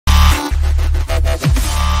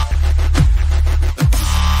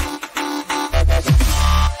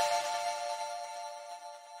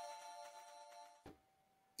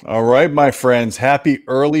All right, my friends. Happy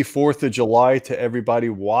early 4th of July to everybody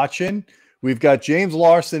watching. We've got James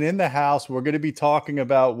Larson in the house. We're going to be talking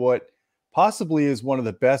about what possibly is one of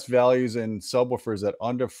the best values in subwoofers at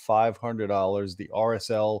under $500, the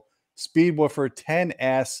RSL Speedwoofer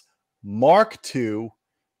 10S MKII.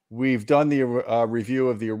 We've done the review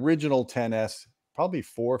of the original 10S probably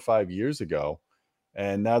 4 or 5 years ago.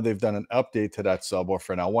 And now they've done an update to that subwoofer.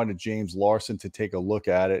 And I wanted James Larson to take a look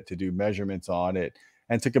at it, to do measurements on it,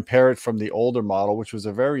 and to compare it from the older model, which was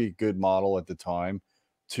a very good model at the time,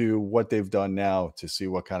 to what they've done now to see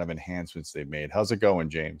what kind of enhancements they've made. How's it going,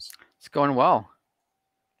 James? It's going well.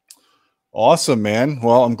 Awesome, man.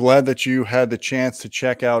 Well, I'm glad that you had the chance to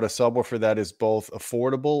check out a subwoofer that is both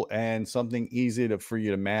affordable and something easy for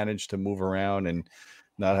you to manage, to move around and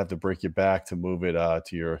not have to break your back to move it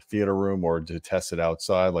to your theater room or to test it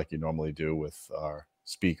outside like you normally do with our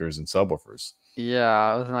speakers and subwoofers.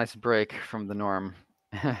 Yeah, it was a nice break from the norm.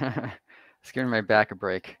 It's giving my back a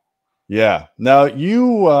break. Yeah. Now,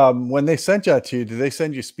 you when they sent that to you, did they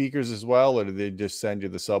send you speakers as well, or did they just send you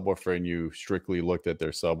the subwoofer and you strictly looked at their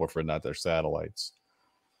subwoofer, not their satellites?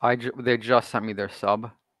 They just sent me their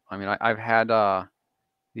sub. I mean, I've had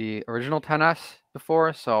the original 10S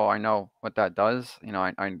before, so I know what that does. You know,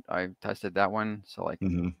 I tested that one, so like,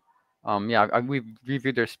 yeah, we've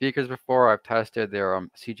reviewed their speakers before. I've tested their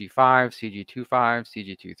CG5, CG25,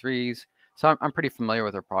 CG23s, so I'm pretty familiar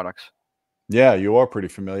with their products. Yeah, you are pretty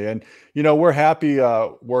familiar. And, we're happy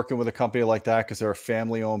working with a company like that because they're a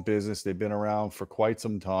family-owned business. They've been around for quite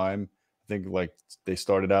some time. I think like they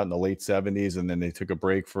started out in the late 70s and then they took a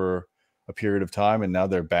break for a period of time and now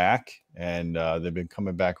they're back and they've been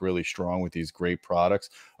coming back really strong with these great products,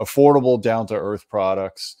 affordable, down-to-earth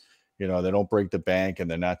products. They don't break the bank and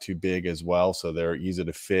they're not too big as well. So they're easy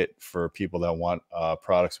to fit for people that want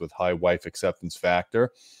products with high wife acceptance factor.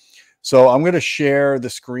 So I'm going to share the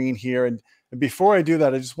screen here. And before I do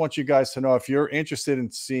that, I just want you guys to know, if you're interested in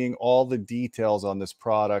seeing all the details on this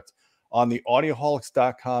product, on the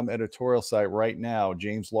audioholics.com editorial site right now,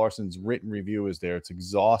 James Larson's written review is there. It's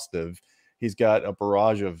exhaustive. He's got a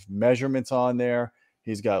barrage of measurements on there.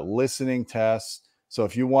 He's got listening tests. So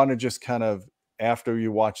if you want to just kind of, after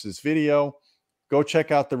you watch this video, go check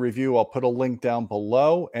out the review. I'll put a link down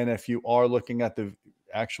below. And if you are looking at the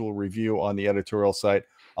actual review on the editorial site,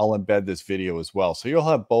 I'll embed this video as well. So you'll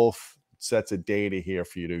have both sets of data here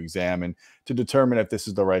for you to examine to determine if this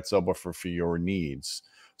is the right subwoofer for your needs.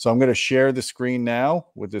 So I'm going to share the screen now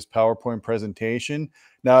with this PowerPoint presentation.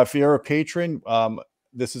 Now, if you're a patron,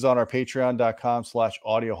 this is on our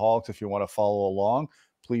patreon.com/audioholics. If you want to follow along,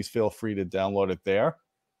 please feel free to download it there.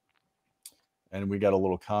 And we got a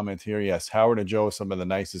little comment here. Yes, Howard and Joe are some of the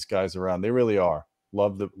nicest guys around. They really are.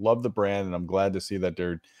 Love the brand, and I'm glad to see that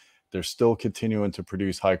they're still continuing to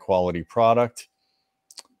produce high quality product.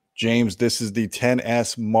 James, this is the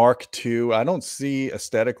 10S Mark II. I don't see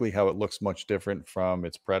aesthetically how it looks much different from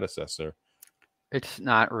its predecessor. It's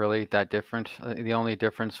not really that different. The only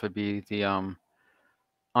difference would be the on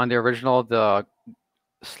the original, the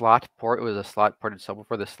slot port. It was a slot ported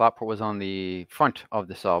subwoofer. The slot port was on the front of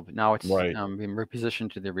the sub. Now it's right. Been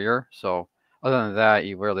repositioned to the rear. So other than that,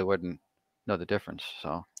 you really wouldn't know the difference.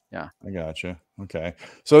 So yeah, I gotcha. Okay,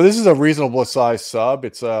 so this is a reasonable size sub.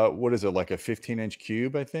 It's what is it, like a 15-inch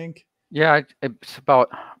cube, I think? Yeah, it's about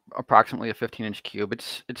approximately a 15-inch cube.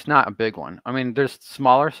 It's not a big one. I mean, there's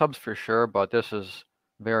smaller subs for sure, but this is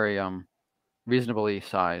very reasonably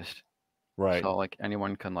sized. Right. So like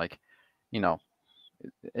anyone can, like,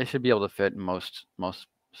 it should be able to fit in most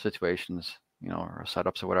situations, or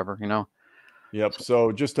setups or whatever, Yep.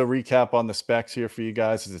 So just to recap on the specs here for you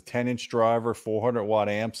guys, it's a 10-inch driver, 400-watt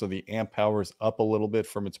amp. So the amp power is up a little bit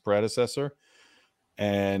from its predecessor.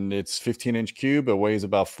 And it's 15-inch cube. It weighs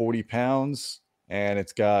about 40 pounds. And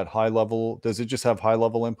it's got high level. Does it just have high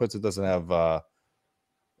level inputs? It doesn't have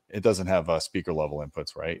speaker level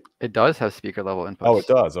inputs, right? It does have speaker level inputs. Oh, it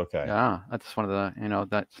does. Okay. Yeah, that's one of the,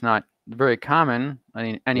 that's not very common, I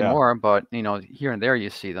mean, anymore, but here and there you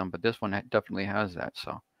see them, but this one definitely has that.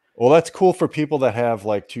 So well, that's cool for people that have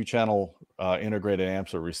like 2-channel integrated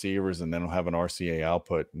amps or receivers and then have an RCA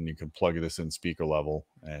output, and you can plug this in speaker level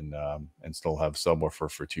and still have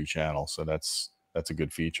subwoofer for 2-channel. So that's a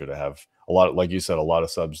good feature to have. A lot, like you said, a lot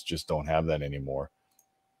of subs just don't have that anymore.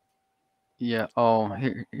 Yeah. Oh,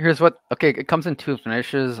 here's what. Okay, it comes in 2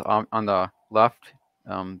 finishes. On the left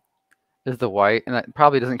is the white, and that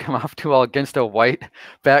probably doesn't come off too well against a white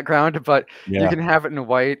background, but you can have it in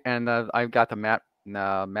white. And I've got the matte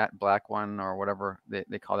black one, or whatever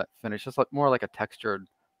they call that finish. It's like more like a textured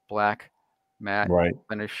black matte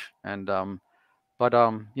finish. And but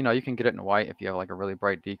you can get it in white if you have like a really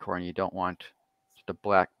bright decor and you don't want a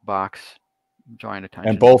black box drawing attention.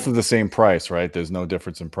 And both are the same price, right? There's no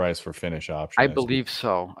difference in price for finish option. I believe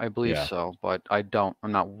so. I believe yeah. so, but I'm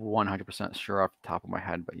not 100% sure off the top of my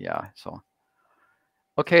head, but yeah. So,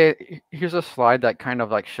 okay, here's a slide that kind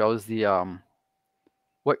of like shows the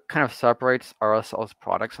what kind of separates RSL's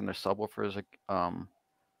products and their subwoofers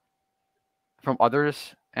from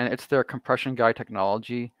others, and it's their compression guide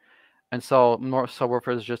technology. And so most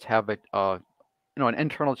subwoofers just have an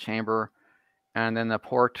internal chamber, and then the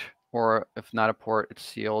port, or if not a port, it's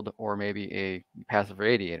sealed, or maybe a passive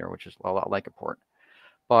radiator, which is a lot like a port.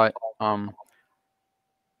 But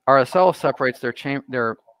RSL separates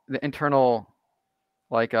the internal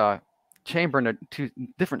chamber into two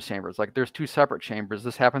different chambers. Like there's two separate chambers.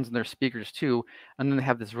 This happens in their speakers too, and then they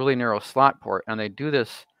have this really narrow slot port, and they do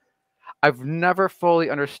this. I've never fully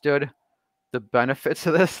understood the benefits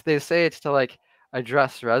of this. They say it's to like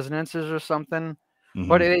address resonances or something,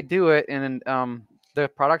 but they do it, and the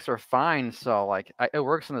products are fine. So like it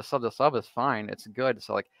works in the sub. The sub is fine. It's good.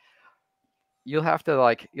 So like you'll have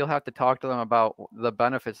to talk to them about the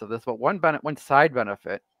benefits of this. But one side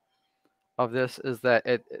benefit of this is that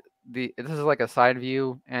this is like a side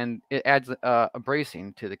view, and it adds a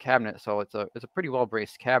bracing to the cabinet. So it's a pretty well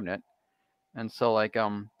braced cabinet. And so like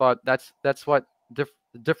but that's what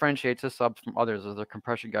differentiates the subs from others, is the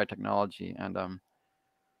compression guide technology, and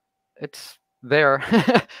it's there.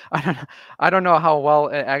 I don't know how well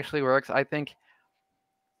it actually works. I'm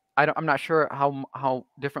not sure how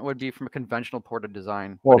different it would be from a conventional ported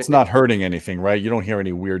design. Well, it's not hurting anything, right? You don't hear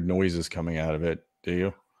any weird noises coming out of it, do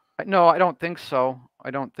you? No, I don't think so.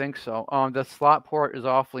 The slot port is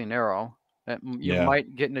awfully narrow. You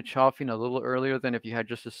might get into chuffing a little earlier than if you had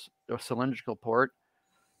just a cylindrical port,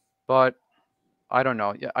 but I don't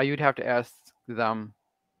know. Yeah, you'd have to ask them.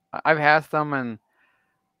 I've asked them, and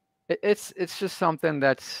it's just something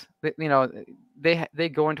that's, they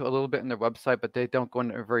go into a little bit in their website, but they don't go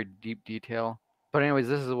into a very deep detail. But anyways,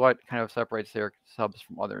 this is what kind of separates their subs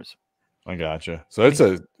from others. I gotcha. So it's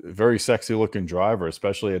a very sexy looking driver,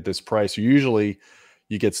 especially at this price. Usually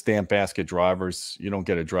you get stamp basket drivers. You don't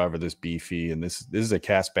get a driver this beefy, and this is a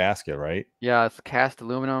cast basket, right? Yeah, it's cast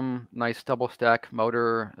aluminum, nice double stack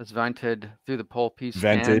motor. It's vented through the pole piece.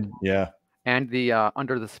 Vented, and the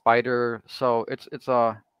under the spider. So it's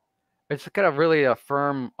got a really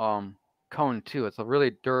firm cone too. It's a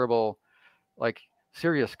really durable, like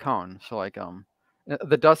serious cone. So like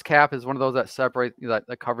the dust cap is one of those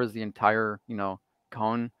that covers the entire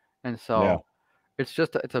cone, and so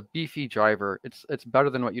it's a beefy driver. It's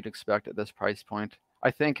better than what you'd expect at this price point.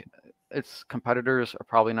 I think its competitors are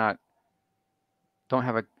probably don't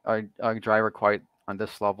have a driver quite on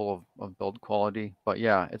this level of build quality, but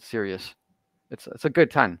yeah, it's serious. It's a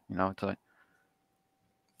good 10. It's a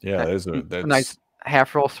nice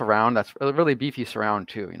half roll surround. That's a really beefy surround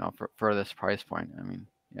too. For this price point. I mean,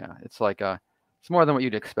 yeah, it's like it's more than what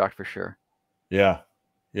you'd expect for sure. Yeah,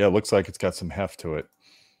 it looks like it's got some heft to it.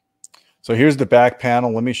 So here's the back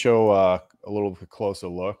panel. Let me show a little bit closer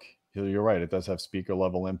look. You're right. It does have speaker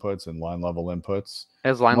level inputs and line level inputs. It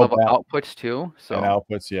has line level outputs too. So and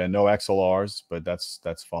outputs, yeah, no XLRs, but that's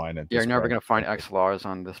fine. You're never going to find XLRs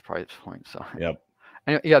on this price point. So yep.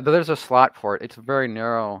 And yeah, there's a slot port. It's a very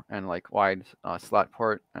narrow and like wide slot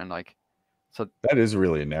port, and like so that is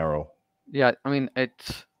really narrow. Yeah, I mean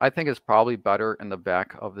I think it's probably better in the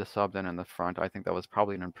back of the sub than in the front. I think that was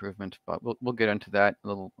probably an improvement, but we'll get into that a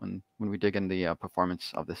little when we dig in the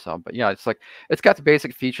performance of the sub. But yeah, it's got the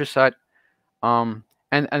basic feature set, and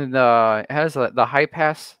it has the high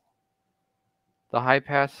pass.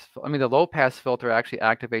 The low pass filter actually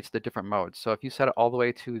activates the different modes. So if you set it all the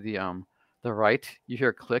way to the right, you hear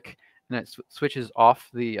a click, and it switches off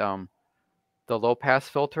the low pass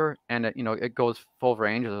filter, and it goes full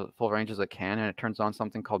range as it can, and it turns on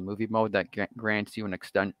something called movie mode that grants you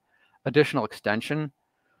an additional extension,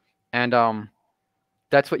 and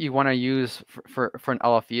that's what you want to use for an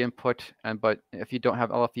LFE input. But if you don't have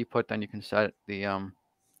LFE input, then you can set the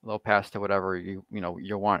low pass to whatever you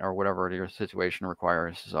want, or whatever your situation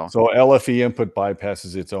requires. So LFE input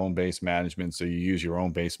bypasses its own base management, so you use your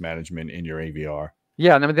own base management in your AVR.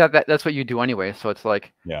 Yeah, and I mean that's what you do anyway. So it's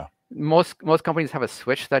like, yeah, most companies have a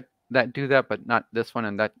switch that do that, but not this one,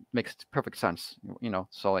 and that makes perfect sense.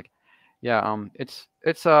 So like, yeah,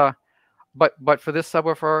 but for this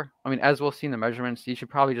subwoofer, I mean, as we'll see in the measurements, you should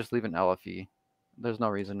probably just leave an LFE. There's no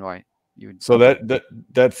reason why you would. So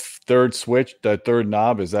that third switch, that third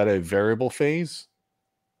knob, is that a variable phase?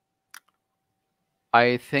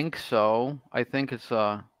 I think so. I think it's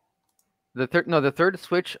the third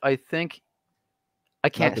switch. I think I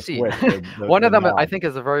can't see. Switch, One of them, I think,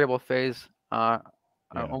 is a variable phase.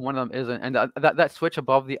 Yeah. One of them isn't, and that switch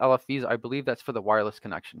above the LFEs, I believe that's for the wireless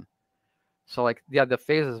connection. So like, yeah, the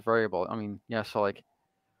phase is variable. I mean, yeah, so like,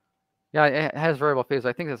 yeah, it has variable phase.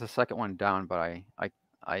 I think there's a second one down, but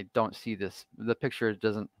I don't see this. The picture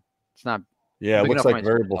doesn't. It's not Yeah, it big looks enough for like my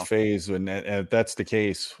screen to variable tell. phase, and if that's the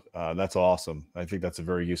case, that's awesome. I think that's a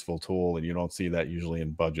very useful tool, and you don't see that usually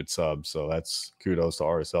in budget subs. So that's kudos to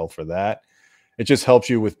RSL for that. It just helps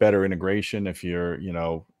you with better integration if you're,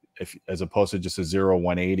 if as opposed to just a 0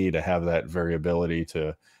 180 to have that variability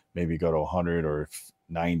to maybe go to 100 or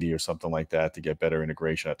 90 or something like that to get better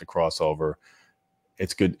integration at the crossover.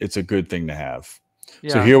 It's good. It's a good thing to have. So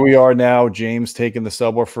Yeah, here we are now, James taking the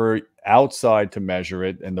subwoofer outside to measure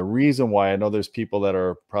it. And the reason why, I know there's people that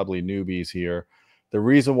are probably newbies here. The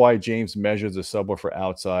reason why James measures the subwoofer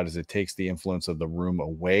outside is it takes the influence of the room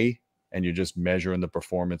away and you're just measuring the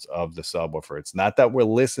performance of the subwoofer. It's not that we're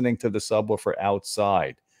listening to the subwoofer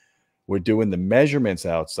outside. We're doing the measurements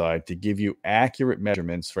outside to give you accurate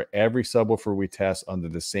measurements for every subwoofer we test under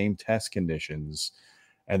the same test conditions.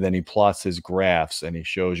 And then he plots his graphs and he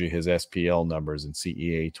shows you his SPL numbers and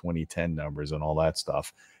CEA 2010 numbers and all that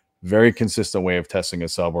stuff. Very consistent way of testing a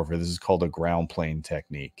subwoofer. This is called a ground plane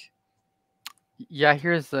technique. yeah.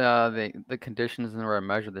 Here's the conditions in where I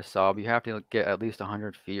measure the sub. You have to get at least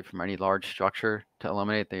 100 feet from any large structure to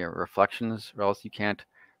eliminate the reflections, or else you can't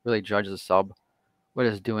really judge the sub what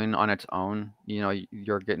it's doing on its own.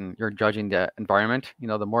 You're judging the environment.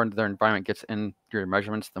 The more their environment gets in your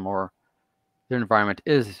measurements, the more their environment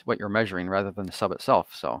is what you're measuring rather than the sub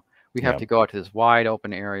itself. So we have Yeah. to go out to this wide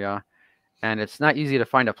open area, and it's not easy to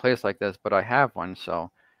find a place like this, but I have one, so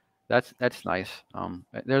that's nice.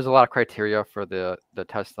 There's a lot of criteria for the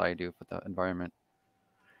tests that I do for the environment.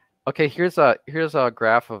 Okay, here's a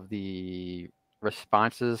graph of the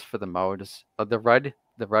responses for the modes. The red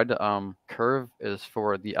curve is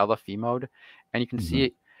for the LFE mode, and you can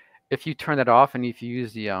see if you turn that off and if you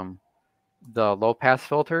use the low pass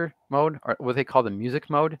filter mode, or what they call the music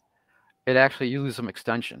mode, it actually uses some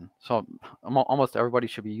extension. So almost everybody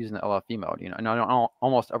should be using the LFE mode. And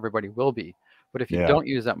almost everybody will be. But if you Yeah. don't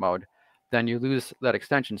use that mode, then you lose that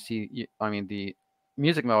extension. See, the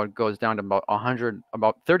music mode goes down to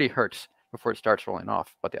about 30 hertz before it starts rolling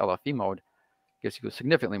off. But the LFE mode gives you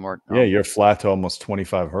significantly more. Yeah, you're flat to almost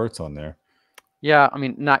 25 hertz on there. Yeah, I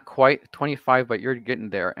mean, not quite 25, but you're getting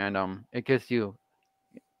there, and it gives you,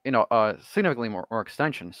 significantly more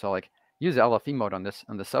extension. So like, use the LFE mode on the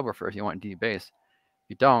subwoofer if you want D bass. If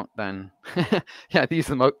you don't, then yeah, use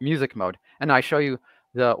the music mode. And I show you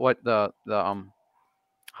the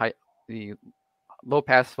low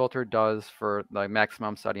pass filter does for the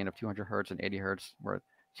maximum setting of 200 hertz and 80 hertz, where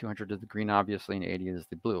 200 is the green, obviously, and 80 is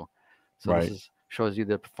the blue. So Right. this shows you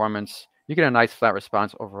the performance. You get a nice flat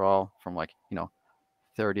response overall from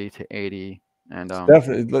 30 to 80. And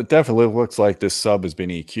Definitely looks like this sub has been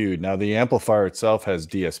EQ'd. Now the amplifier itself has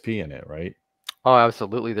DSP in it, right? oh,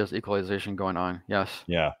 absolutely, there's equalization going on. Yes,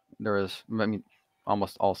 Yeah. there is. I mean,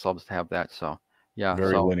 almost all subs have that. So yeah,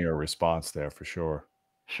 Very so linear response there for sure.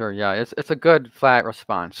 sure, yeah, it's a good flat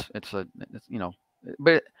response.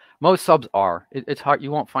 But most subs are. It's hard.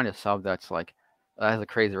 You won't find a sub that's like has a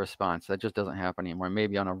crazy response. That just doesn't happen anymore.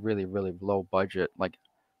 Maybe on a really really low budget like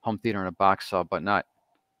home theater in a box sub, but not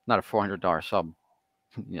a $400 sub.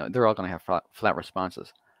 They're all going to have flat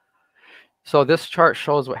responses. So this chart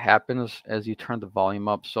shows what happens as you turn the volume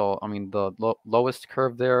up. So I mean, the lowest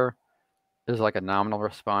curve there is like a nominal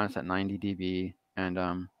response at 90 dB,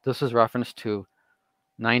 and this is referenced to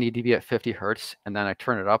 90 dB at 50 hertz, and then I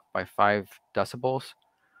turn it up by 5 decibels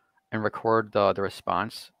and record the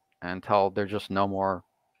response until there's just no more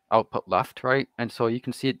output left, right? And so you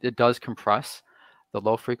can see it does compress the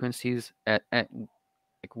low frequencies at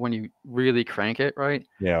like when you really crank it, right?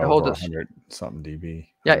 Yeah, It over holds its 100 something dB.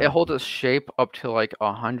 yeah, it holds its shape up to like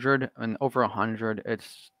 100, and over 100,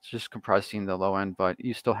 it's just compressing the low end, but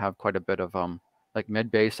you still have quite a bit of like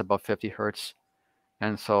mid bass above 50 hertz,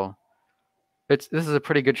 and so this is a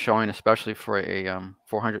pretty good showing, especially for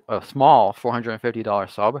a small $450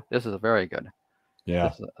 sub. This is very good. Yeah.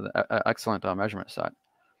 This is an excellent measurement set.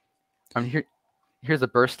 I mean, here's the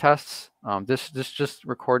burst tests. This just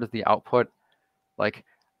records the output, like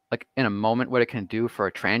in a moment, what it can do for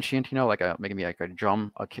a transient, like maybe like a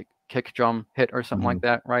drum, a kick drum hit or something like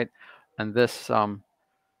that, right? And this is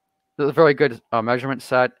a very good measurement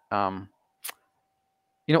set. One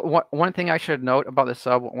thing I should note about the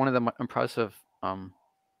sub, one of the impressive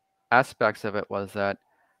aspects of it was that,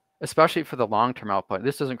 especially for the long-term output,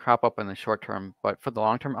 this doesn't crop up in the short term, but for the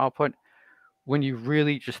long-term output, when you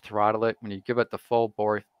really just throttle it, when you give it the full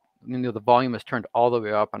bore, the volume is turned all the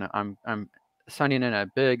way up, and I'm sending in a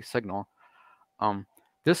big signal.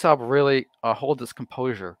 this sub really holds its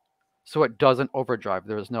composure, so it doesn't overdrive.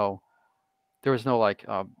 There was no like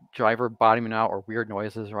driver bottoming out or weird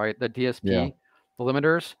noises, right? The Yeah. DSP, the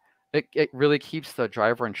limiters, it really keeps the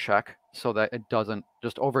driver in check so that it doesn't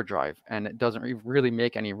just overdrive, and it doesn't really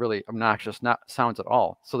make any really obnoxious sounds at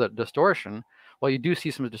all. So the distortion, well, you do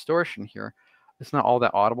see some distortion here. It's not all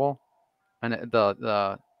that audible, and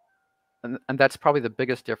and that's probably the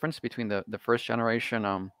biggest difference between the first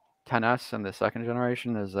generation 10S and the second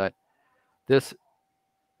generation is that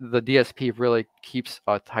the DSP really keeps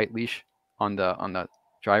a tight leash on the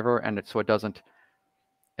driver, and so it doesn't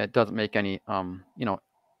make any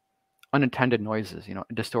unintended noises,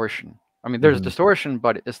 distortion. I mean, there's distortion,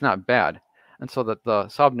 but it's not bad, and so that the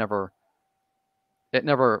sub never went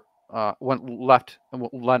out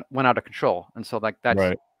of control, and so like that's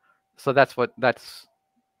Right. that's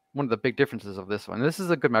one of the big differences of this one. This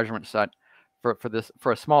is a good measurement set for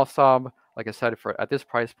a small sub. Like I said, at this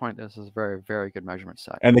price point, this is a very, very good measurement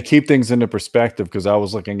set. And to keep things into perspective, because I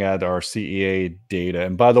was looking at our CEA data,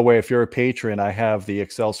 and by the way, if you're a patron, I have the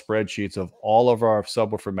Excel spreadsheets of all of our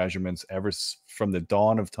subwoofer measurements from the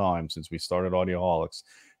dawn of time since we started Audioholics.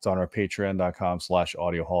 It's on our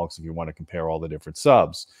patreon.com/audioholics if you want to compare all the different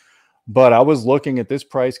subs. But I was looking at this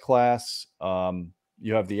price class.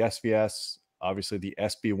 You have the SVS, obviously the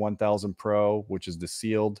SB1000 Pro, which is the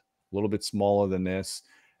sealed, a little bit smaller than this.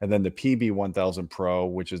 And then the PB1000 Pro,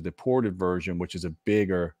 which is the ported version, which is a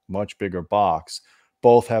bigger, much bigger box.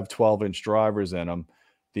 Both have 12-inch drivers in them.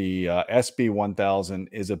 The SB1000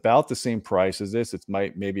 is about the same price as this. It's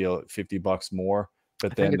maybe $50 more.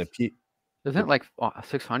 But then isn't it like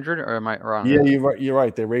 600, or am I wrong? Yeah, you're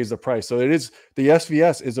right. They raised the price. So it is, the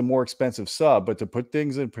SVS is a more expensive sub, but to put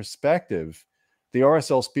things in perspective, the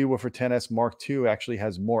RSL Speedwoofer 10S Mark II actually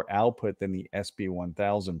has more output than the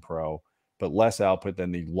SB1000 Pro, but less output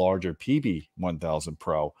than the larger PB1000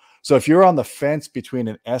 Pro. So if you're on the fence between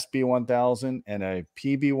an SB1000 and a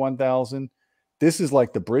PB1000, this is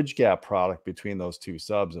like the bridge gap product between those two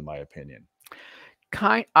subs, in my opinion.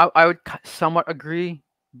 I would somewhat agree,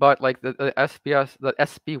 but like the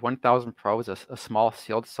SB1000 Pro is a small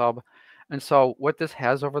sealed sub, and so what this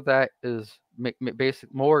has over that is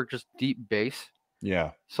basic more just deep bass.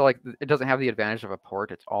 Yeah. So like it doesn't have the advantage of a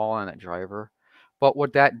port; it's all on that driver. But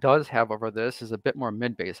what that does have over this is a bit more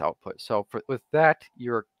mid bass output. So with that,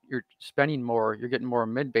 you're spending more, you're getting more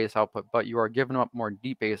mid bass output, but you are giving up more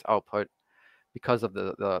deep bass output because of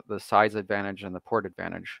the size advantage and the port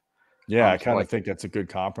advantage. Yeah, I kind of think that's a good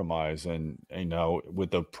compromise. And,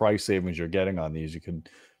 with the price savings you're getting on these, you could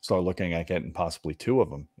start looking at getting possibly two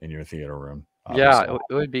of them in your theater room. Obviously. Yeah,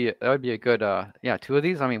 that would be a good, two of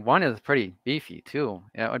these. I mean, one is pretty beefy too.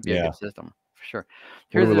 Yeah, it would be a good system for sure.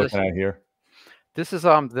 What are we looking at here? This is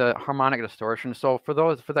the harmonic distortion. So for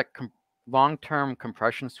that long-term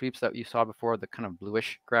compression sweeps that you saw before, the kind of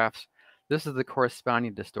bluish graphs, this is the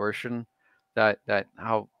corresponding distortion that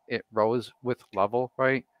how it rose with level,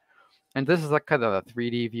 right? And this is like kind of a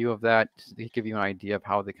 3D view of that to give you an idea of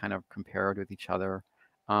how they kind of compared with each other.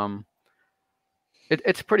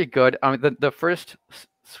 It's pretty good. I mean, the first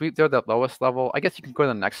sweep there, the lowest level, I guess you can go to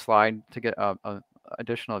the next slide to get a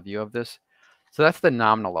additional view of this. So that's the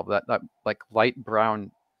nominal level, that like light brown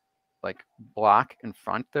like block in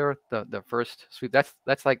front there, the first sweep.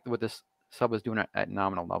 That's like what this sub is doing at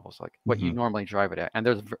nominal levels, like what you normally drive it at. And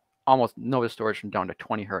there's almost no distortion down to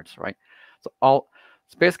 20 hertz, right? So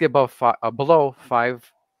it's basically below 5%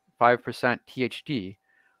 THD,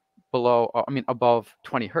 above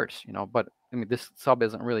 20 hertz, but I mean, this sub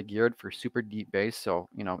isn't really geared for super deep bass, so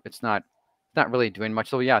it's not really doing much.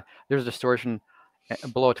 So yeah, there's distortion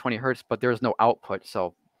below 20 hertz, but there's no output,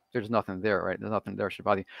 so there's nothing there, right? There's nothing there should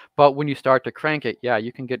bother you. But when you start to crank it, yeah,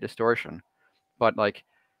 you can get distortion, but like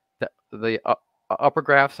the upper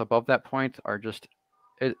graphs above that point are just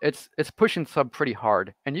it's pushing sub pretty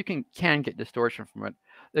hard, and you can get distortion from it.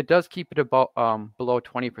 It does keep it about below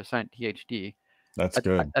 20% THD. That's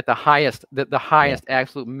good. At the highest, the highest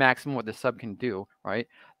absolute maximum what the sub can do, right?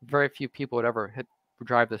 Very few people would ever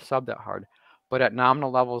drive the sub that hard. But at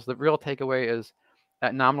nominal levels, the real takeaway is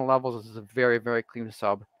at nominal levels, this is a very, very clean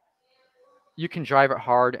sub. You can drive it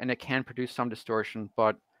hard, and it can produce some distortion,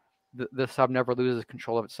 but the sub never loses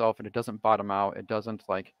control of itself, and it doesn't bottom out. It doesn't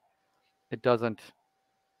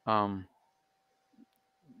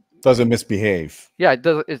misbehave. Yeah, it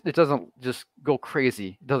doesn't just go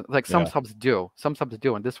crazy. It doesn't, like some subs do. Some subs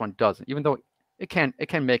do, and this one doesn't. Even though it can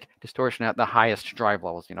make distortion at the highest drive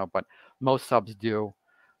levels, but most subs do.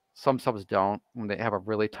 Some subs don't when they have a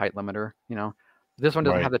really tight limiter. This one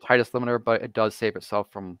doesn't have the tightest limiter, but it does save itself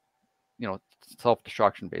from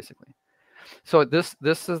self-destruction basically. So this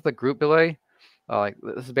is the group delay. Like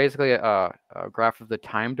this is basically a graph of the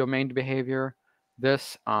time domain behavior.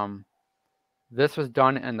 This this was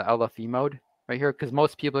done in the LFE mode right here, because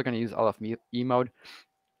most people are going to use LFE mode.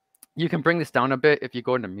 You can bring this down a bit if you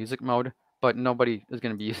go into music mode, but nobody is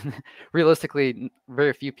going to be using it. Realistically,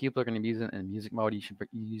 very few people are going to be using it in music mode. You should be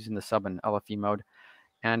using the sub in LFE mode.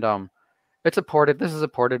 And it's a ported. This is a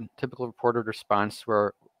ported, typical reported response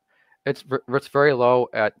where it's very low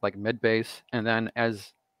at like mid bass, and then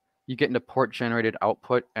as you get into port generated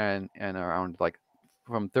output and around like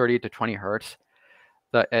from 30 to 20 hertz,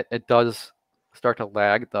 it does start to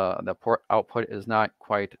lag. The port output is not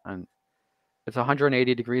quite it's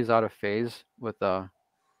 180 degrees out of phase with the,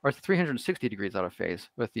 or it's 360 degrees out of phase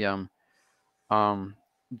with the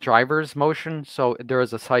driver's motion. So there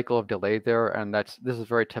is a cycle of delay there, and this is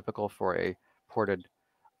very typical for a ported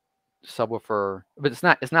subwoofer. But it's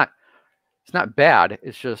not bad.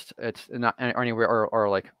 It's just it's not anywhere or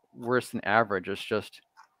like worse than average. It's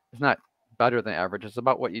not better than average. It's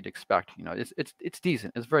about what you'd expect. You know, it's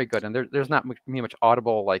decent. It's very good, and there's not much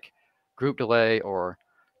audible like group delay or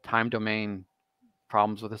time domain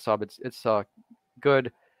problems with the sub. It's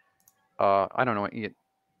good. I don't know.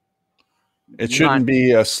 It shouldn't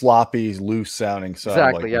be a sloppy, loose sounding sub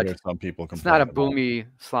Exactly. like Yeah, some people complain. it's not a about. boomy,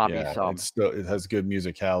 sloppy Yeah, sub. it has good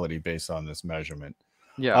musicality based on this measurement.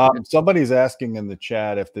 Yeah. Somebody's asking in the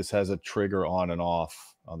chat if this has a trigger on and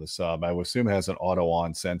off on the sub. I would assume it has an auto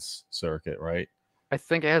on sense circuit, right? I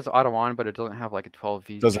think it has auto on, but it doesn't have like a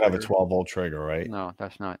 12V. Doesn't have a 12-volt trigger, right? No,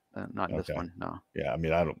 that's not this one. No. Yeah, I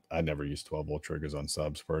mean, I never use 12-volt triggers on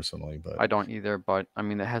subs personally, but I don't either. But I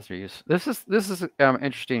mean, it has their use. This is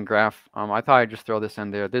interesting graph. I thought I'd just throw this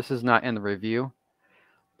in there. This is not in the review,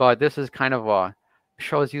 but this is kind of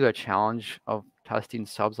shows you the challenge of testing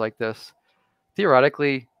subs like this.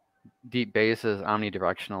 Theoretically, deep bass is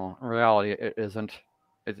omnidirectional. In reality, it isn't.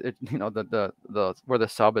 It you know the where the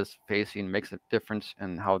sub is facing makes a difference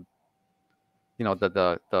in how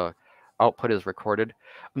the output is recorded.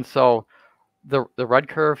 And so the red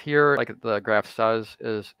curve here, like the graph says,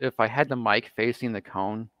 is if I had the mic facing the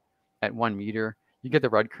cone at 1 meter, you get the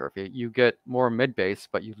red curve. You get more mid bass,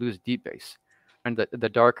 but you lose deep bass. And the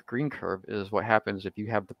dark green curve is what happens if you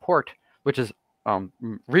have the port, which is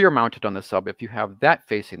rear mounted on the sub. If you have that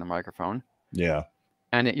facing the microphone, yeah,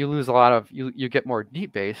 and you lose a lot of you get more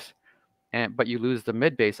deep bass, but you lose the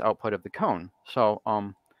mid bass output of the cone. So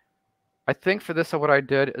I think for this, what I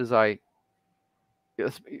did is for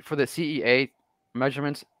the CEA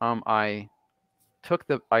measurements, I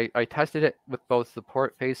tested it with both the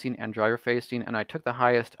port facing and driver facing, and I took the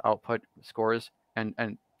highest output scores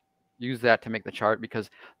and used that to make the chart, because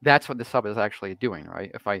that's what the sub is actually doing,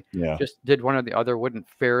 right? If I just did one or the other, wouldn't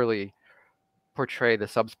fairly portray the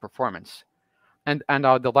sub's performance. And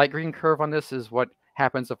the light green curve on this is what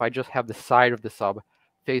happens if I just have the side of the sub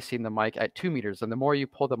facing the mic at 2 meters. And the more you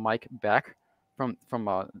pull the mic back from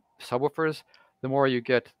subwoofers, the more you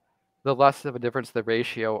get, the less of a difference the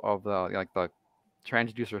ratio of the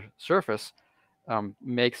transducer surface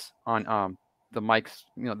makes on the mics.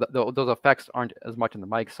 You know, those effects aren't as much in the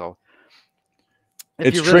mic. So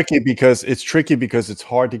it's tricky because it's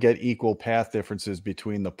hard to get equal path differences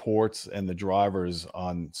between the ports and the drivers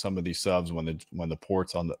on some of these subs when the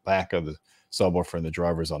port's on the back of the subwoofer and the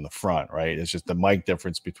driver's on the front, right? It's just the mic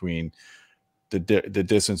difference between the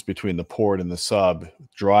distance between the port and the sub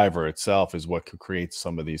driver itself is what could create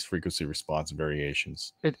some of these frequency response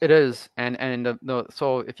variations. It is, and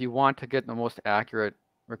so if you want to get the most accurate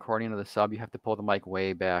recording of the sub, you have to pull the mic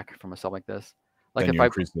way back from a sub like this. Like then you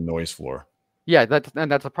increase the noise floor. Yeah,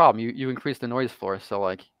 that's a problem. You increase the noise floor, so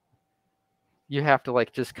like you have to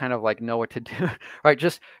like just kind of like know what to do. Right,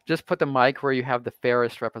 just put the mic where you have the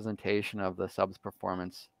fairest representation of the sub's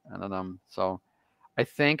performance. And then so I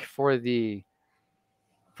think for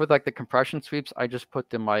like the compression sweeps, I just put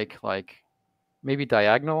the mic like maybe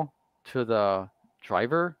diagonal to the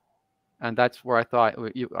driver, and that's where I thought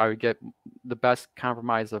I would get the best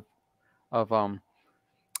compromise of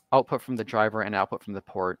output from the driver and output from the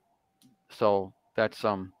port. So that's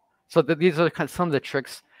these are kind of some of the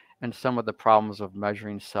tricks and some of the problems of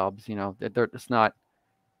measuring subs. You know, it's not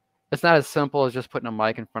as simple as just putting a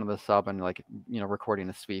mic in front of the sub and like recording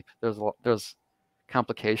a sweep. There's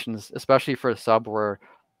complications, especially for a sub where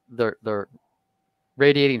the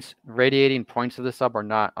radiating points of the sub are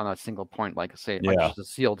not on a single point, like say like just a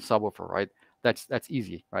sealed subwoofer, right? That's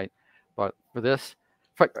easy, right? But for this,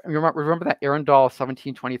 remember that Arundel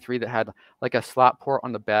 1723 that had like a slot port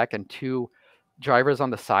on the back and 2 drivers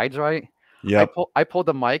on the sides, right? Yeah. I pulled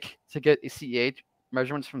the mic to get CEA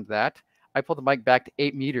measurements from that. I pulled the mic back to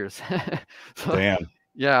 8 meters. So, damn.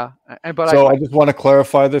 Yeah, but So I just want to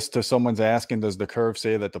clarify this to someone's asking, does the curve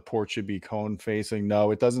say that the port should be cone facing?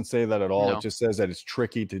 No, it doesn't say that at all. It no, just says that it's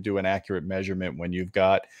tricky to do an accurate measurement when you've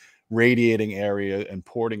got radiating area and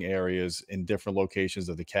porting areas in different locations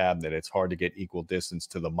of the cabinet. It's hard to get equal distance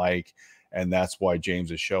to the mic. And that's why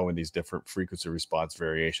James is showing these different frequency response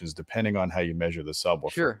variations depending on how you measure the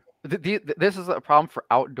subwoofer. sure. This is a problem for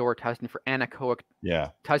outdoor testing, for anechoic Yeah.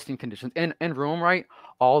 testing conditions. In room, right?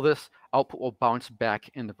 All this output will bounce back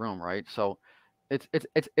in the room, right? So it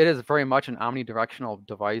is very much an omnidirectional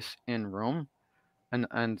device in room,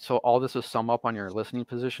 and so all this is sum up on your listening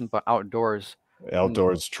position, but outdoors,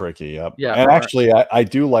 Outdoors tricky, yep. yeah, And actually, I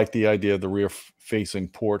do like the idea of the rear-facing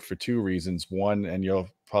port for two reasons. One, and you'll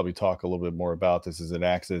probably talk a little bit more about this, is it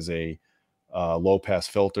acts as a low-pass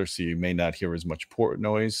filter, so you may not hear as much port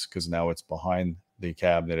noise because now it's behind the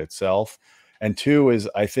cabinet itself. And two is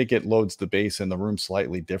I think it loads the bass in the room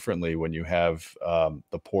slightly differently when you have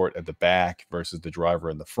the port at the back versus the driver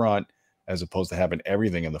in the front, as opposed to having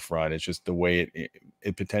everything in the front. It's just the way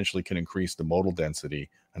it potentially can increase the modal density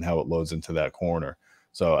and how it loads into that corner.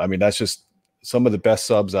 So, I mean, that's just some of the best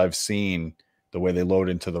subs I've seen. The way they load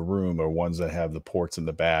into the room are ones that have the ports in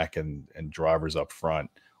the back and drivers up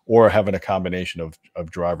front, or having a combination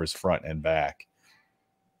of drivers front and back.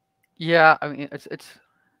 yeah. I mean,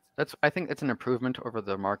 I think it's an improvement over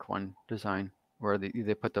the Mark I design where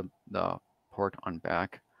they put the port on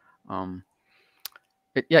back.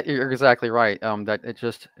 Yeah, you're exactly right. That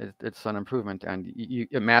it's an improvement, and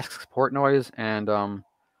it masks port noise, and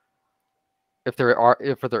if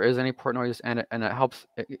there is any port noise, and it helps.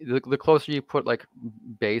 The closer you put like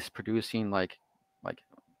bass producing like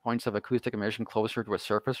points of acoustic emission closer to a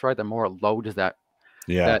surface, right, the more it loads that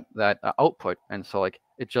output, and so like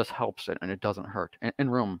it just helps it, and it doesn't hurt in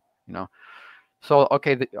room, you know. So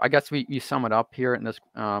okay, I guess we sum it up here in this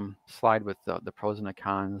slide with the pros and the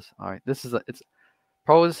cons. All right, it's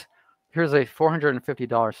pros. Here's a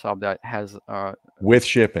 $450 sub that has with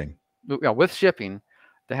shipping. Yeah, with shipping,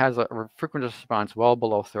 that has a frequency response well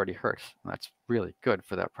below 30 hertz. That's really good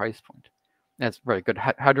for that price point. That's very good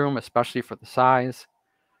headroom, especially for the size.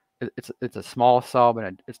 It's a small sub,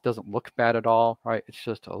 and it doesn't look bad at all, right? It's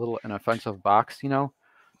just a little inoffensive box, you know.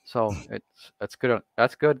 So that's good.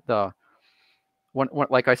 That's good. The one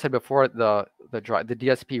like I said before, the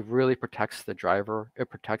DSP really protects the driver. It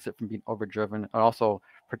protects it from being overdriven. It also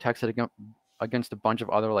protects it against a bunch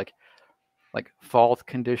of other like fault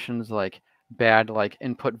conditions, like bad like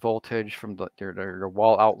input voltage from their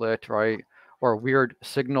wall outlet, right? Or weird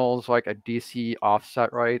signals like a DC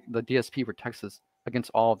offset, right? The DSP protects us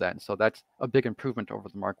against all of that. And so that's a big improvement over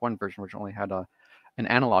the Mark I version, which only had an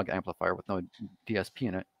analog amplifier with no DSP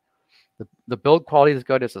in it. The build quality is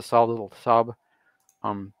good. It's a solid little sub.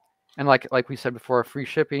 And like we said before, free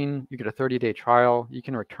shipping. You get a 30-day trial. You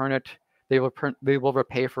can return it. They will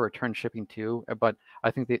repay for return shipping too. But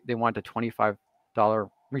I think they want a $25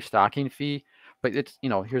 restocking fee. But it's, you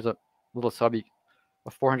know, here's a little sub, a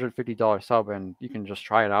 $450 sub, and you can just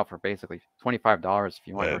try it out for basically $25 if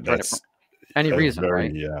you want to return it for any reason,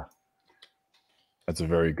 right? Yeah, that's a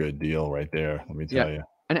very good deal right there. Let me tell you.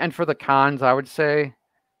 And for the cons, I would say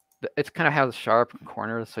it's kind of has sharp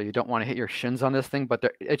corners, so you don't want to hit your shins on this thing, but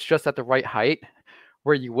it's just at the right height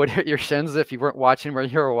where you would hit your shins if you weren't watching where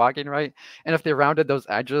you were walking, right? And if they rounded those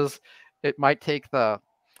edges, it might take the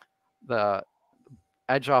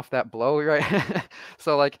edge off that blow, right?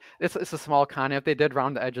 So like it's a small con. If they did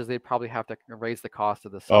round the edges, they'd probably have to raise the cost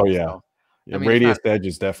of the sub. Oh yeah. So, I mean, radius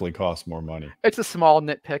edges definitely cost more money. It's a small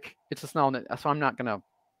nitpick. It's a small so I'm not gonna,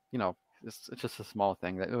 you know, it's just a small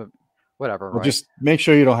thing that whatever. Well, right? Just make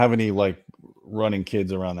sure you don't have any like running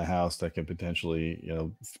kids around the house that can potentially, you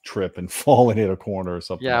know, trip and fall and hit a corner or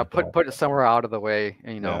something. Yeah, like put it somewhere out of the way,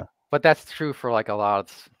 you know. Yeah. But that's true for like a lot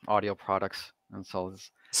of audio products, and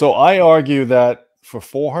so I argue that for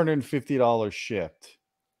 $450 shipped,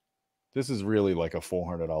 this is really like a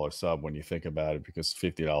 $400 sub when you think about it, because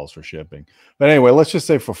 $50 for shipping. But anyway, let's just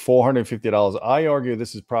say for $450, I argue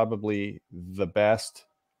this is probably the best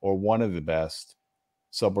or one of the best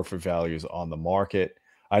subwoofer values on the market.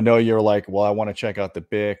 I know you're like, well, I want to check out the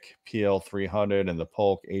BIC PL300 and the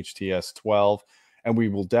Polk HTS12, and we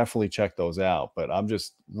will definitely check those out. But I'm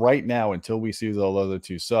just right now, until we see those other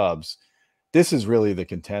two subs, this is really the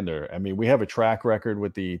contender. I mean, we have a track record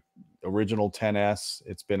with the original 10S.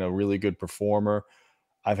 It's been a really good performer.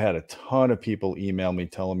 I've had a ton of people email me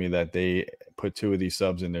telling me that they put two of these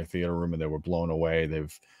subs in their theater room and they were blown away.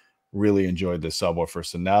 They've really enjoyed the subwoofer.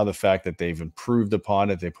 So now the fact that they've improved upon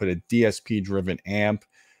it, they put a DSP driven amp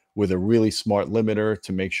with a really smart limiter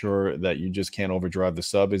to make sure that you just can't overdrive the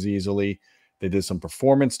sub as easily. They did some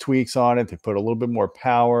performance tweaks on it. They put a little bit more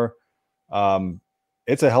power.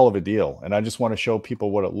 It's a hell of a deal. And I just want to show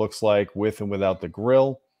people what it looks like with and without the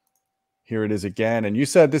grill. Here it is again. And you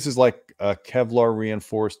said this is like a Kevlar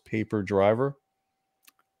reinforced paper driver.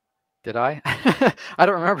 Did I? I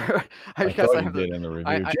don't remember. I guess thought I you have did to. in the I, review.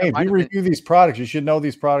 I James, might you have been. review these products. You should know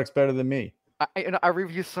these products better than me. I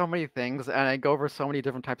review so many things, and I go over so many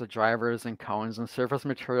different types of drivers and cones and surface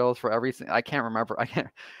materials for everything. I can't remember. I can't.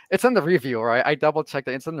 It's in the review, right? I double checked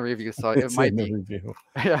it. It's in the review, so it It's might in the be. review.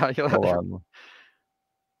 Yeah, Hold on.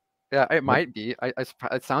 yeah, it might be.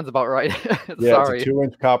 It sounds about right. Yeah, it's a Sorry.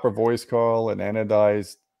 2-inch copper voice coil, an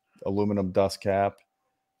anodized aluminum dust cap.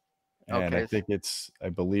 And Okay. I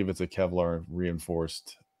believe it's a Kevlar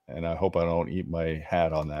reinforced. And I hope I don't eat my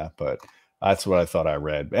hat on that, but that's what I thought I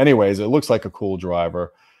read. Anyways, it looks like a cool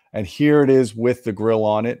driver. And here it is with the grill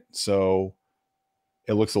on it. So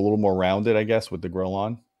it looks a little more rounded, I guess, with the grill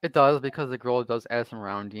on. It does, because the grill does add some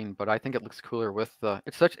rounding, but I think it looks cooler with the.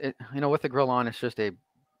 It's such with the grill on, it's just a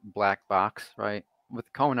black box, right? With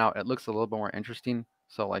the cone out, it looks a little bit more interesting.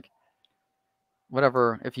 So like,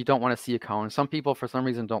 whatever, if you don't want to see a cone, some people for some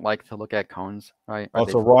reason don't like to look at cones, right? Or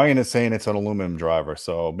Also, Ryan is saying it's an aluminum driver,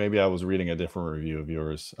 so maybe I was reading a different review of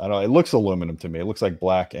yours. I don't know. It looks aluminum to me. It looks like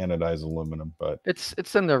black anodized aluminum, but it's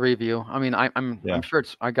in the review. I mean, I'm sure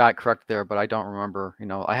I got it correct there, but I don't remember.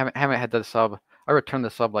 I haven't had the sub. I returned the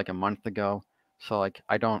sub like a month ago, so like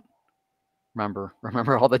I don't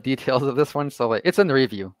remember all the details of this one. So like, it's in the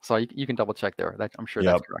review, so you can double check there. I'm sure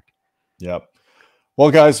that's correct. Yep.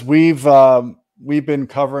 Well, guys, we've been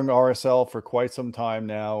covering RSL for quite some time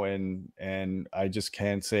now, and I just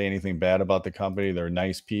can't say anything bad about the company. They're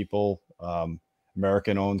nice people,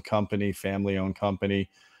 American-owned company, family-owned company.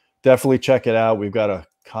 Definitely check it out. We've got a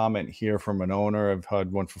comment here from an owner. I've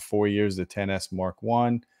had one for 4 years, the 10S Mark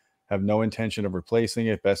I. Have no intention of replacing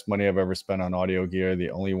it. Best money I've ever spent on audio gear. The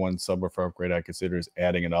only one subwoofer upgrade I consider is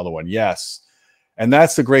adding another one. Yes. And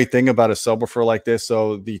that's the great thing about a subwoofer like this.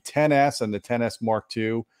 So the 10S and the 10S Mark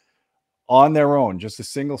II on their own, just a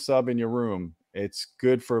single sub in your room, it's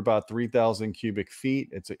good for about 3,000 cubic feet.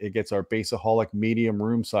 It gets our Bassaholic medium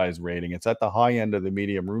room size rating. It's at the high end of the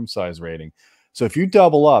medium room size rating. So if you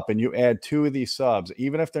double up and you add 2 of these subs,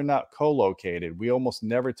 even if they're not co-located, we almost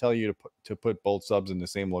never tell you to put both subs in the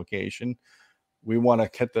same location. We want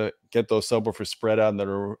to get those subwoofers spread out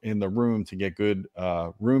in the room to get good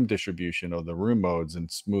room distribution of the room modes and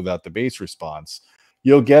smooth out the bass response.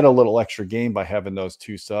 You'll get a little extra gain by having those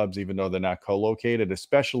 2 subs, even though they're not co-located,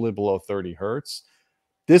 especially below 30 hertz.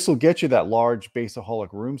 This will get you that large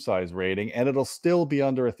Bassaholic room size rating, and it'll still be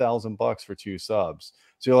under $1,000 for 2 subs.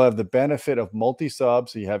 So you'll have the benefit of multi-sub,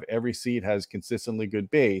 so you have every seat has consistently good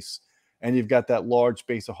bass, and you've got that large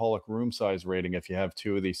Bassaholic room size rating if you have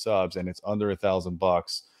 2 of these subs, and it's under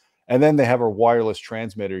 $1,000. And then they have a wireless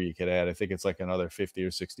transmitter you could add. I think it's like another 50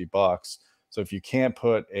 or 60 bucks. So if you can't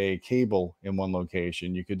put a cable in one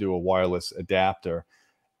location, you could do a wireless adapter,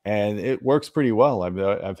 and it works pretty well.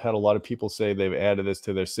 I've had a lot of people say they've added this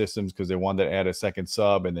to their systems because they wanted to add a second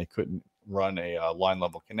sub and they couldn't run a line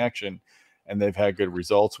level connection, and they've had good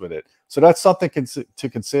results with it. So that's something to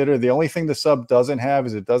consider. The only thing the sub doesn't have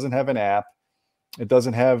is it doesn't have an app. It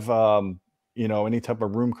doesn't have any type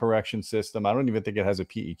of room correction system. I don't even think it has a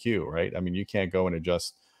PEQ, right? I mean, you can't go and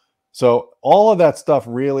adjust. So all of that stuff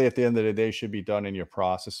really at the end of the day should be done in your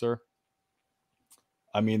processor.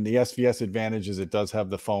 I mean, the SVS advantage is it does have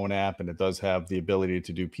the phone app and it does have the ability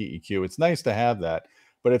to do PEQ. It's nice to have that,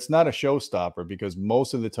 but it's not a showstopper because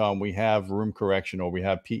most of the time we have room correction or we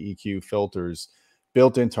have PEQ filters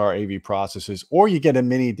built into our AV processors, or you get a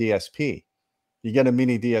mini DSP. You get a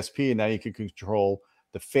mini DSP and now you can control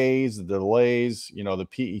the phase, the delays, the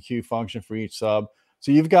PEQ function for each sub.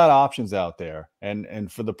 So you've got options out there.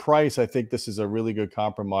 And for the price, I think this is a really good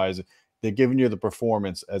compromise. They're giving you the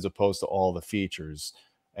performance as opposed to all the features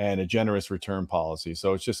and a generous return policy.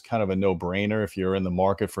 So it's just kind of a no-brainer if you're in the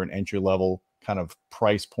market for an entry-level kind of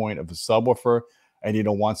price point of a subwoofer and you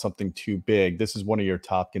don't want something too big. This is one of your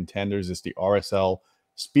top contenders. It's the RSL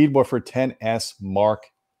Speedwoofer 10S Mark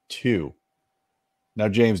II. Now,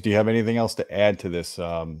 James, do you have anything else to add to this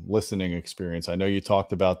listening experience? I know you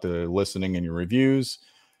talked about the listening in your reviews.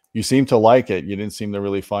 You seem to like it. You didn't seem to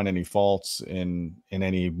really find any faults in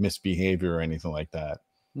any misbehavior or anything like that.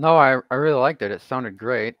 No, I really liked it. It sounded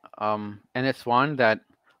great. And it's one that,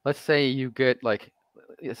 let's say you get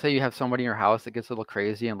say you have somebody in your house that gets a little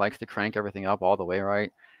crazy and likes to crank everything up all the way,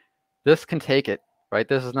 right? This can take it, right?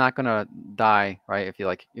 This is not gonna die, right?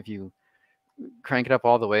 If you crank it up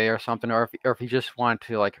all the way or something, or if you just want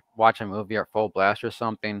to like watch a movie at full blast or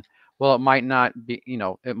something, well, it might not be,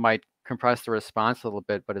 it might compress the response a little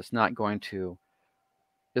bit, but it's not going to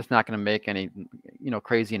make any, you know,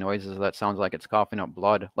 crazy noises that sounds like it's coughing up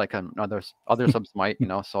blood like other subs might, you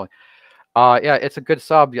know. So yeah, it's a good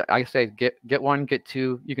sub. I say get one, get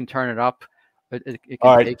two. You can turn it up. It can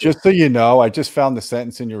All right, take just so you know, I just found the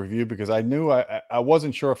sentence in your review because I knew I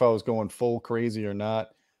wasn't sure if I was going full crazy or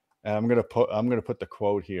not. And I'm gonna put the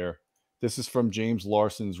quote here. This is from James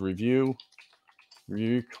Larson's review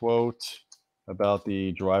quote about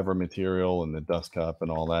the driver material and the dust cap and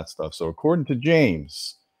all that stuff. So according to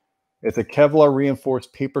James, it's a Kevlar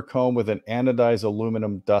reinforced paper cone with an anodized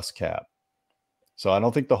aluminum dust cap. So I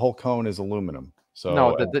don't think the whole cone is aluminum.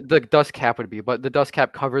 no, So the dust cap would be, but the dust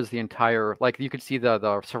cap covers the entire, like you could see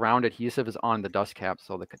the surround adhesive is on the dust cap,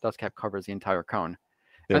 so the dust cap covers the entire cone.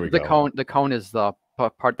 there we The go. cone is the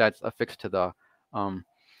part that's affixed to the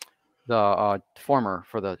former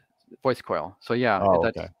for the voice coil. So yeah, Oh,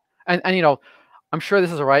 that's okay. and you know, I'm sure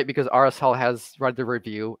this is right because RSL has read the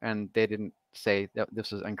review and they didn't say that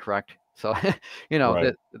this is incorrect. So you know,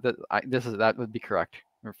 Right. that would be correct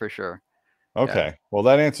for sure. Okay. Yeah. Well,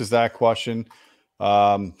 that answers that question.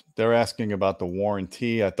 They're asking about the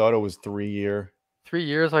warranty. I thought it was 3-year. 3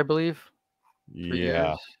 years, I believe. 3 Yeah.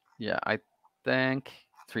 years. Yeah, I think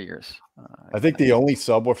 3 years. I think the only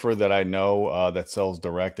subwoofer that I know that sells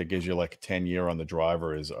direct that gives you like a 10-year on the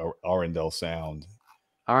driver is RSL Sound.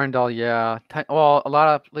 Arundel, yeah. Well, a lot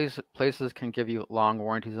of places can give you long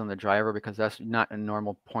warranties on the driver because that's not a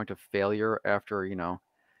normal point of failure after, you know,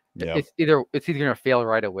 Yeah. it's either gonna fail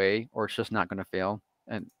right away or it's just not gonna fail.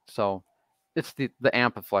 And so it's the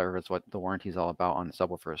amplifier is what the warranty is all about on the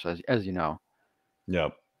subwoofers, as you know.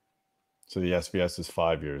 Yep. So the SBS is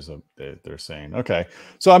 5 years. They're saying. Okay.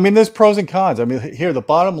 So I mean, there's pros and cons. I mean, here the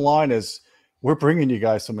bottom line is we're bringing you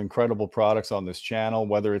guys some incredible products on this channel,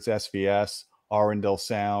 whether it's SVS, Arundel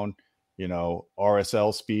Sound, you know,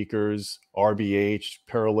 RSL speakers, RBH,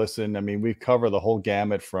 Paralisten. I mean, we cover the whole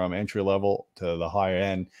gamut from entry level to the higher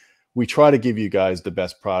end. We try to give you guys the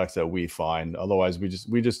best products that we find. Otherwise, we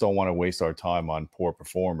just don't want to waste our time on poor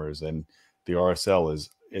performers. And the RSL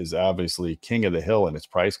is obviously king of the hill in its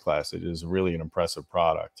price class. It is really an impressive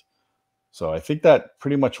product. So I think that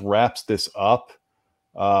pretty much wraps this up.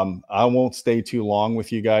 I won't stay too long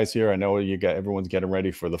with you guys here. I know everyone's getting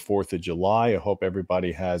ready for the 4th of July. I hope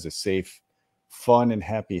everybody has a safe, fun, and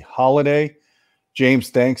happy holiday. James,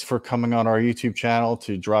 thanks for coming on our YouTube channel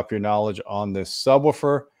to drop your knowledge on this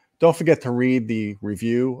subwoofer. Don't forget to read the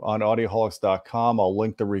review on audioholics.com. I'll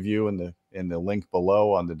link the review in the link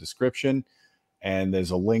below on the description. And there's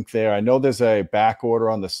a link there. I know there's a back order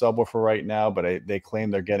on the subwoofer right now, but they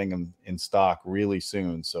claim they're getting them in stock really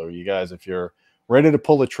soon. So you guys, if you're ready to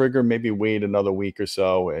pull the trigger, maybe wait another week or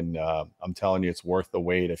so. And I'm telling you, it's worth the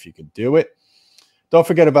wait if you could do it. Don't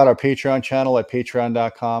forget about our Patreon channel at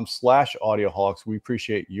patreon.com/audioholics. We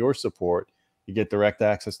appreciate your support. You get direct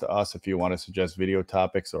access to us if you want to suggest video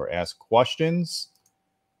topics or ask questions.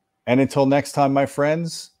 And until next time, my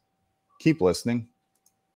friends, keep listening.